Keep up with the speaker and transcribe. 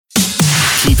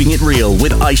Keeping It Real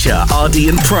with Aisha, RD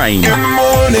and Prane. Good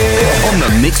morning. On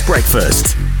the Mixed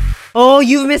Breakfast. Oh,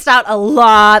 you've missed out a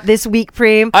lot this week,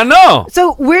 Prem. I know.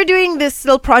 So we're doing this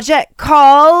little project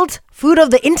called Food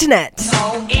of the Internet.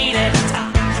 So eat it,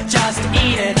 just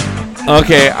eat it.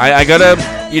 Okay, I gotta,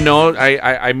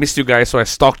 I missed you guys, so I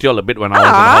stalked you all a bit when I was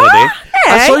on holiday.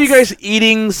 I saw you guys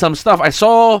eating some stuff. I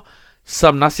saw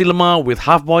some nasi lemak with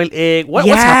half-boiled egg. What's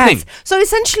happening? So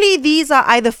essentially, these are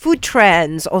either food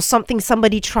trends or something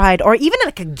somebody tried, or even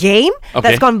like a game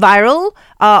that's gone viral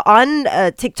on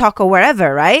TikTok or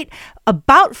wherever, right?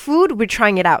 About food, we're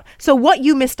trying it out. So what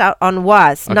you missed out on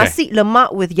was nasi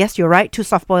lemak with, yes, you're right, 2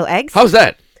 soft-boiled eggs. How's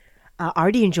that? I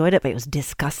already enjoyed it, but it was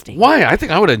disgusting. Why? I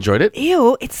think I would have enjoyed it.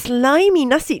 Ew, it's slimy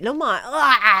nasi lemak.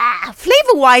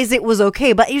 Flavor-wise, it was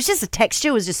okay, but it was just the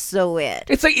texture was just so weird.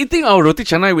 It's like eating our roti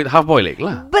canai with half-boiled egg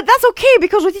lah. But that's okay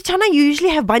because roti canai you usually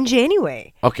have banje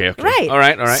anyway. Okay. Right. All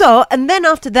right. So, and then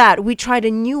after that, we tried a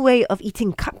new way of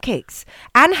eating cupcakes.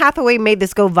 Anne Hathaway made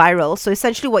this go viral. So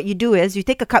essentially what you do is you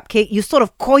take a cupcake, you sort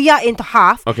of koya into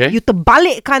half. Okay. You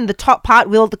terbalik the top part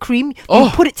with all the cream. You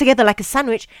put it together like a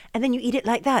sandwich and then you eat it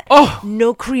like that.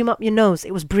 No cream up your nose.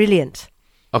 It was brilliant.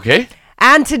 Okay.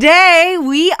 And today,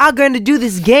 we are going to do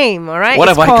this game, all right? What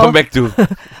It's have I come called back to?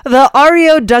 the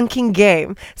Oreo Dunking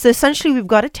Game. So essentially, we've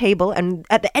got a table, and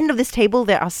at the end of this table,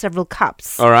 there are several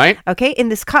cups. All right. Okay, in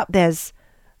this cup, there's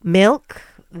milk,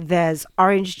 there's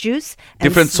orange juice,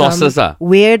 Different and some sauces,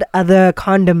 weird other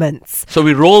condiments. So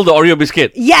we roll the Oreo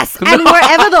biscuit. Yes, and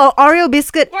wherever the Oreo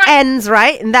biscuit ends,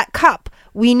 right, in that cup,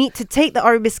 we need to take the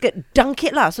Oreo biscuit, dunk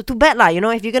it lah. So too bad lah,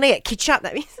 if you're going to get ketchup,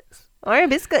 that means Oreo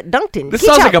biscuit dunked in This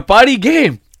ketchup. sounds like a party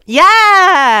game.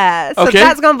 Yeah. So Okay.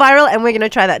 that's gone viral and we're going to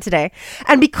try that today.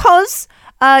 And because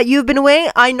you've been away,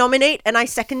 I nominate and I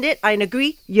second it. I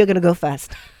agree. You're going to go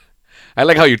first. I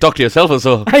like how you talk to yourself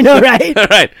also. I know, right?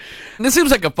 Right. This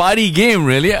seems like a party game,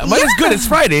 really. But it's good. It's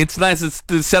Friday. It's nice. It's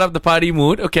to set up the party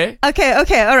mood. Okay. Okay.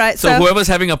 All right. So whoever's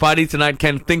having a party tonight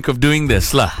can think of doing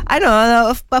this, lah. I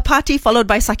know, a party followed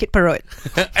by sakit perut.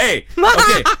 Hey.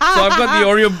 Okay. So I've got the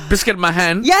Oreo biscuit in my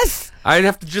hand. Yes. I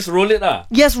have to just roll it, lah.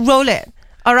 Yes, roll it.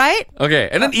 All right? Okay.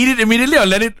 And then eat it immediately or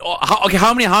let it.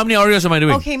 How many Oreos am I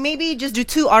doing? Okay, maybe just do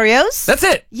 2 Oreos. That's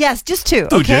it. Yes, just 2.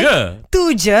 Tu Okay. je.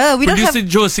 Tu je. We don't Producer have.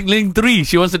 Joe signaling 3.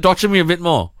 She wants to torture me a bit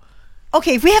more.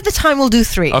 Okay, if we have the time, we'll do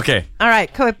 3. Okay. All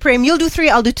right, go ahead, Prem. You'll do 3.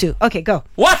 I'll do 2. Okay, go.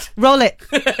 What? Roll it.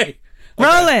 Okay.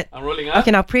 Roll it. I'm rolling up. Okay,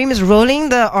 now Prem is rolling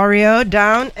the Oreo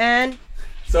down and.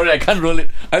 Sorry, I can't roll it.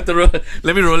 I have to roll it.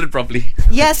 Let me roll it properly.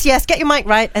 Yes, get your mic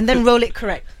right and then roll it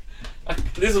correct.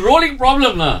 This is rolling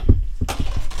problem now.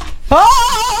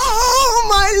 Oh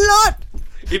my lord!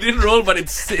 It didn't roll, but it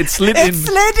slid It in.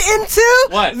 slid into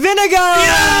What? vinegar!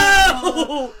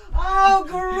 No! Oh,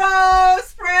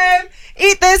 gross, Prem!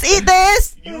 Eat this!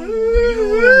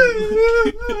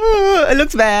 It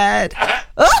looks bad.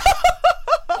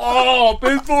 Oh,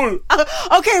 painful.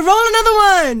 Okay, roll another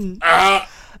one.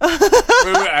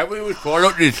 Wait, I will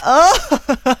swallow this.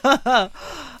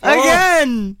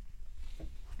 Again.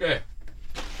 Okay.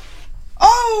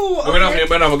 Oh! Okay,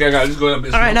 enough. Okay, let's go a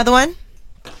bit All right, slow. another one.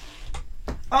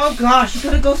 Oh gosh, you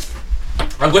gotta go.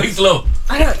 I'm going slow.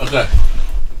 I don't. Okay.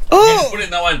 Oh! Put it in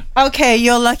that one. Okay,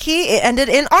 you're lucky. It ended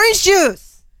in orange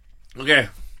juice. Okay.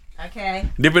 Okay.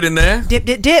 Dip it in there.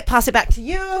 Dip. Pass it back to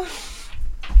you.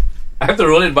 I have to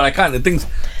roll it, but I can't. The thing's...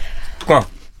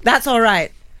 That's all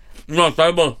right. No, it's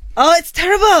terrible. Oh, it's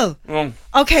terrible. No.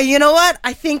 Okay, you know what?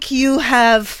 I think you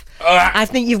have. I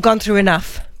think you've gone through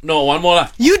enough. No, one more lah.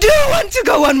 You do want to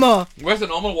go one more. Where's the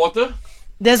normal water?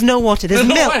 There's no water. There's There's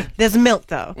no milk. what? There's milk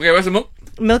though. Okay, where's the milk?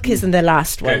 Milk is in the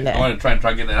last Okay, one there. I want to try and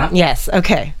get it, huh? Yes.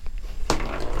 Okay.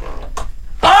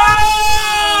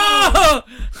 Ah!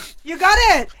 You got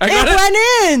it. I got it? went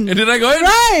in. Did I go in?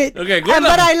 Right. Okay, good But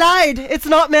enough. I lied. It's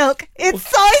not milk. It's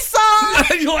soy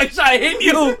sauce. I hate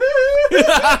you.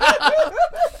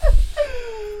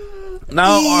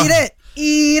 Now,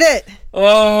 Eat it.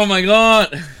 oh my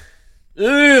god.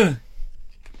 Ugh. How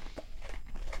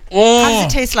Oh,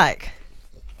 does it taste like?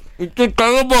 it's so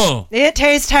terrible. It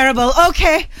tastes terrible.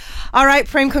 Okay. All right,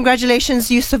 Prem, congratulations.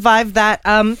 You survived that.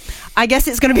 I guess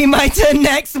it's going to be my turn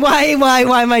next. Why am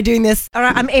I doing this? All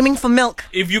right, I'm aiming for milk.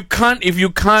 If you can't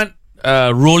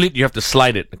roll it, you have to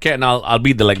slide it. Okay, and I'll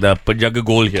be the penjaga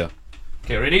goal here.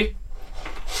 Okay, ready?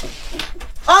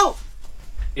 Oh,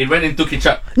 It went into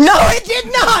ketchup. no, it did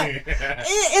not.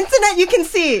 Internet, you can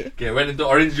see. Okay, it went into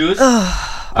orange juice.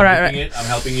 All right. I'm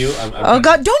helping you. Oh,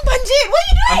 God, don't punch it. What are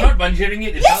you doing? I'm not bungeering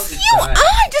it. Yes, you are.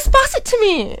 Just pass it to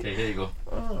me. Okay, here you go.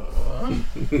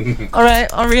 All right,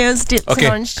 Oreos dipped Okay.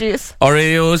 in orange juice.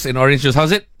 Oreos in orange juice.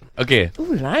 How's it? Okay.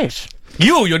 Ooh, nice.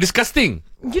 You're disgusting.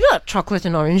 You know that chocolate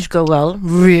and orange go well,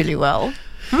 really well.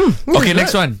 Okay,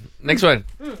 next one.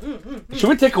 Should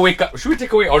we take away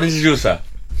orange juice?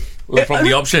 Like from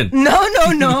the option. No.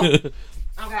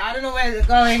 Okay, I don't know where it's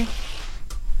going.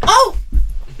 Oh!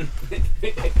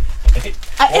 It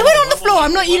went on the floor.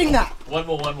 I'm not eating that. One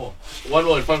more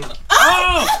in front of the...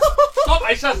 Oh! Stop,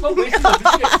 Aisha, stop wasting the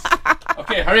biscuits.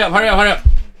 Okay, hurry up.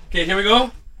 Okay, here we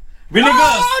go.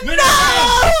 Vinegar! No!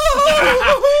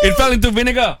 It fell into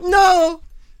vinegar. No!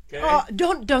 Okay.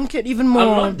 Don't dunk it even more. I'm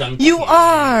not dunking You it.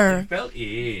 are. It fell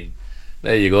in.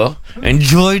 There you go.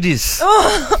 Enjoy this.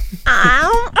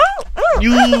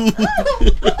 You.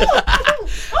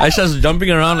 Aisha's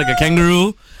jumping around like a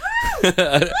kangaroo.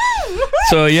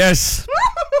 So yes.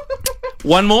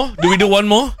 One more? Do we do one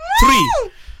more?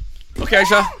 3. Okay,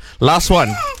 Aisha. Last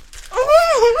one.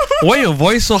 Why your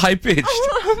voice so high pitched?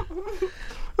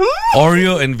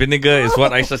 Oreo and vinegar is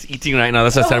what Aisha's eating right now.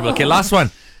 That's so terrible. Okay, last one.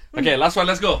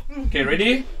 Let's go. Okay,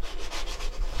 ready?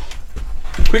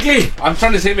 Quickly. I'm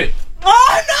trying to save it.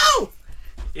 Oh no!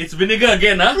 It's vinegar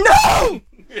again, huh?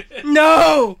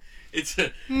 No! It's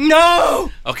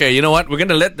No! okay. You know what? We're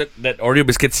gonna let that Oreo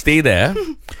biscuit stay there,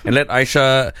 and let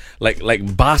Aisha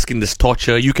like bask in this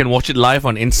torture. You can watch it live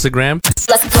on Instagram.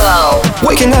 Let's go.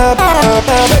 Waking up.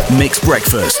 Mixed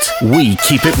breakfast. We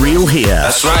keep it real here.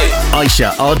 That's right.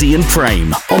 Aisha, Ardy, and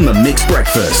Prem on the Mixed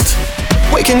Breakfast.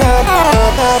 Waking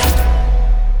up.